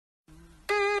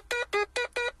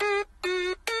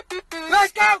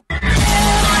go!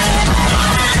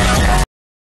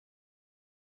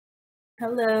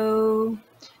 Hello.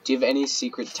 Do you have any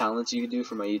secret talents you could do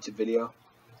for my YouTube video?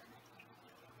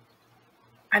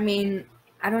 I mean,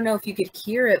 I don't know if you could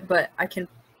hear it, but I can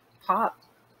pop.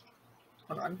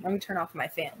 Hold on, let me turn off my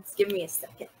fans. Give me a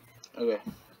second. Okay.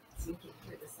 So you can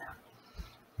hear the sound.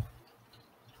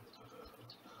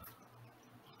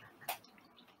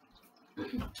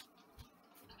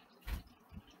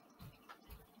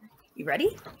 You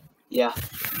ready? Yeah.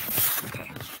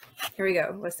 Okay. Here we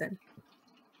go. Listen.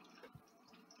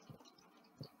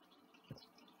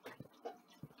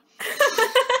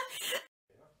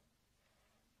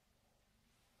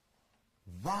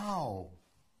 Wow.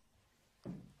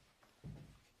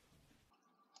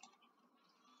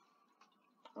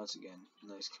 Once again,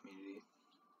 nice community.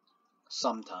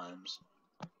 Sometimes.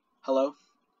 Hello?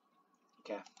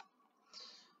 Okay.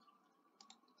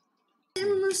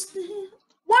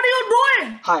 What are you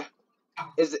doing? Hi.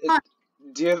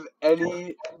 Do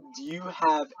you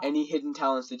have any hidden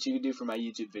talents that you could do for my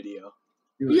YouTube video?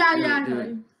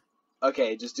 Yeah.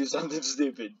 Okay, just do something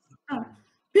stupid.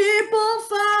 People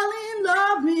fall in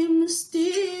love in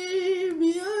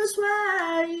mysterious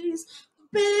ways.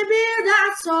 Baby,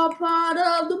 that's all part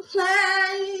of the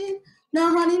plan. Now,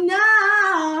 honey,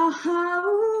 now.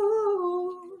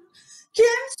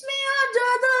 Kiss me under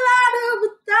the light of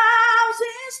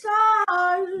 1,000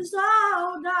 stars.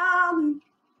 Oh, darling.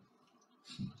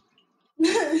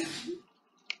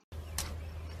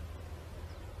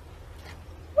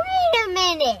 Wait a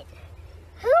minute!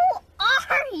 Who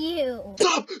are you?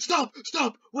 Stop!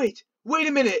 Wait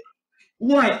a minute!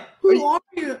 What? Who are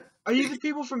you? Are you the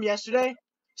people from yesterday?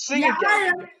 Sing Yeah, again! I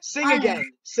am. Sing I am. again!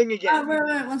 Sing again! Wait,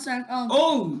 1 second.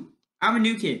 Oh, I'm a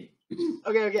new kid.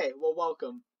 Okay, well,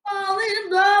 welcome. Fall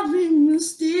in love in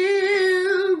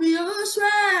mysterious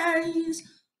ways.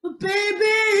 But baby,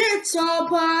 it's all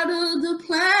part of the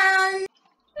plan.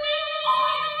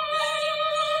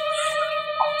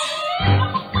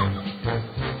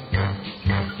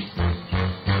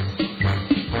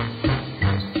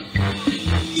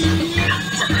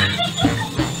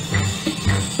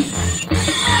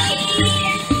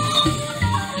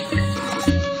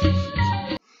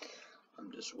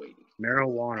 I'm just waiting.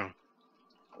 Marijuana.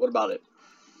 What about it?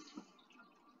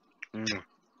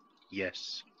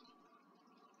 Yes.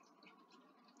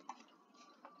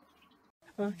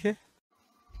 Okay.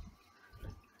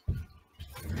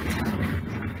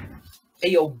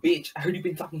 Hey, yo, bitch, I heard you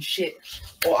been talking shit.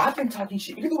 Oh, I've been talking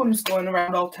shit. You're the one who's going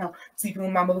around all town sleeping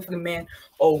with my motherfucking man.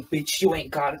 Oh, bitch, you ain't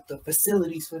got the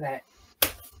facilities for that.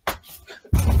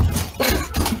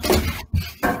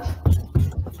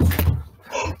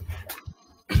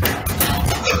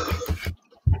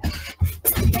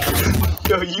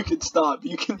 Yo, you can stop.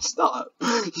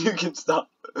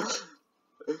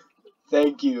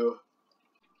 Thank you.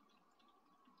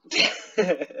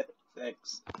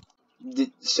 Thanks.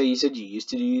 So you said you used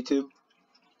to do YouTube?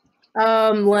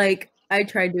 Like I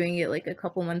tried doing it like a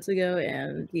couple months ago,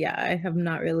 and yeah, I have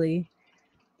not really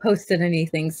posted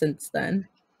anything since then.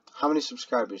 How many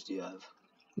subscribers do you have?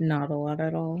 Not a lot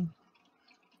at all.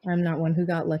 I'm not one who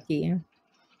got lucky.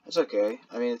 It's okay.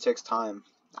 I mean, it takes time.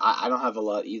 I don't have a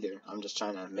lot either. I'm just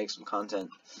trying to make some content.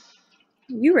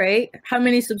 You right. How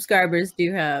many subscribers do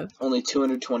you have? Only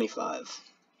 225.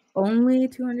 Only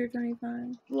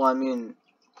 225? Well, I mean...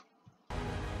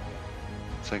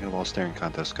 Second ball staring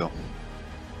contest, go.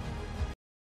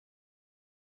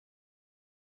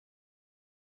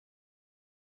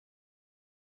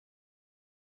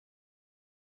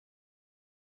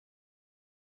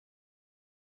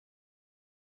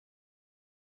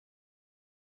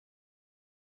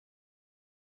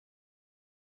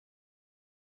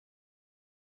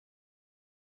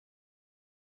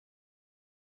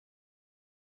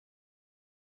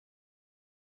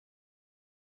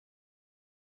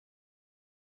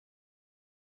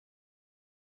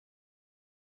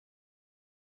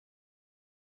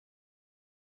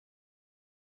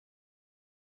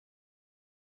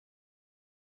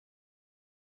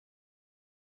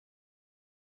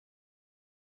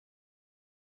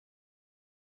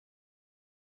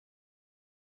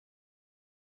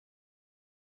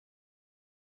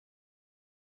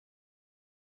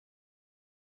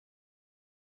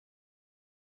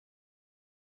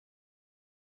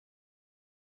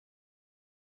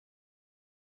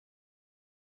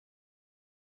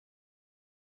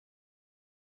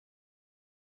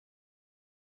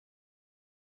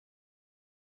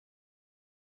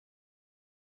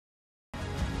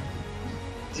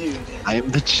 Dude. I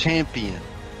am the champion.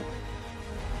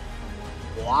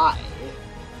 Why?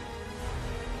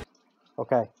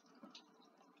 Okay.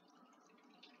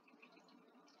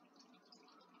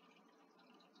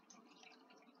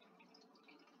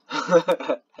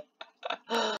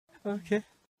 Okay.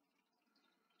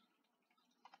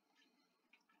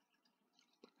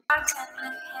 I can't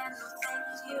handle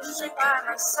things usually by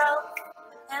myself,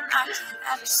 and I can't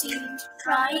ever seem to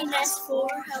try and ask for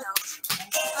help.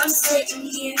 I'm sitting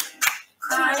here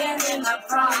crying in my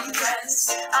prom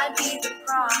dress. I'd be the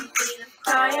prom queen if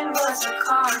crying was a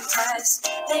contest.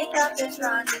 Makeup is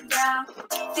running down,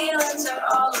 feelings are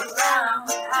all around.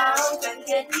 How did I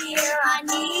get here? I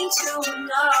need to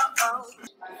know.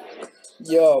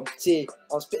 Yo, T,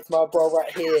 I'm spitting my bro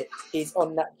right here. He's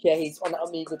on that, yeah, he's on that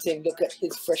Omegle thing. Look at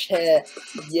his fresh hair.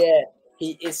 Yeah,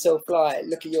 he is so fly.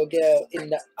 Look at your girl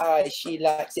in the eye. She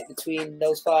likes it between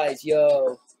those thighs.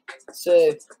 Yo,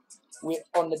 so we're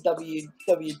on the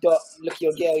WW dot. Look at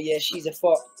your girl, yeah, she's a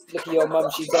fuck. Look at your mum,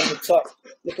 she's on the top.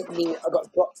 Look at me, I got a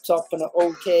drop top and an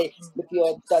OK. Look at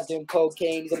your dad doing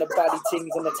cocaine. He's on the baddie thing,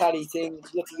 he's on the tally thing.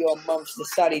 Look at your mum, she's a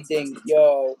sally thing.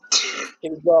 Yo.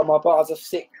 Here we go, my bars are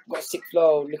sick, got a sick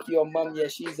flow. Look at your mum, yeah,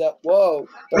 she's up. Whoa,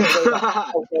 don't say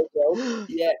that. Okay, bro.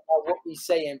 Yeah, what we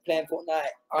saying? Playing Fortnite.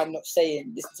 I'm not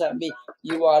saying. Listen to me.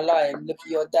 You are lying. Look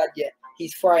at your dad, yeah,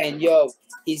 he's frying. Yo,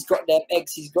 he's got them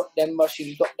eggs, he's got them mushrooms,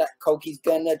 he's got that coke, he's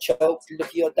gonna choke. Look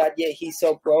at your dad, yeah, he's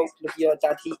so broke. Look at your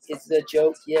dad, he is a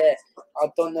joke. Yeah,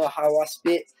 I don't know how I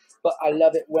spit, but I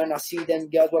love it when I see them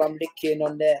girls while I'm licking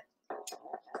on there.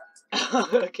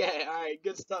 Okay, alright,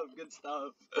 good stuff, good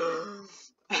stuff.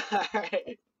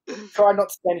 Alright. Try not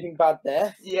to say anything bad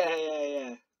there.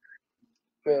 Yeah.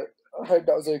 But I hope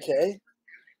that was okay.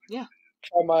 Yeah.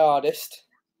 Try my hardest.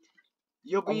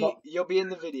 You'll be in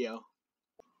the video.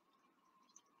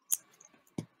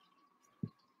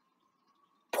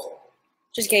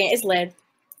 Just kidding, it's Led.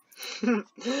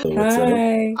 What's up?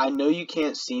 Hi. I know you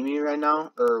can't see me right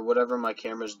now, or whatever my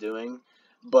camera's doing,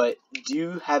 but do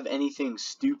you have anything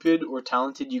stupid or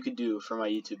talented you could do for my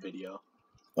YouTube video?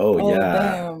 Oh, Oh, yeah,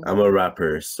 damn. I'm a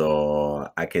rapper, so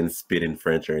I can spit in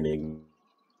French or in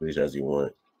English as you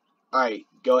want. Alright,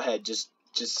 go ahead, just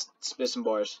spit some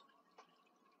bars.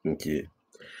 Ok.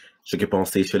 Je que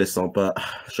penser, je les sens pas.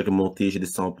 Je que monter, je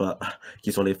descends pas.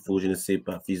 Qui sont les fous, je ne sais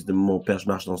pas. Fils de mon père, je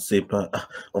marche dans ses pas.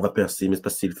 On va percer, mais c'est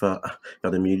pas s'il va. Faire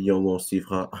des millions où on s'y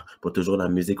fera. Pour toujours la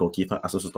musique, on kiffe à ce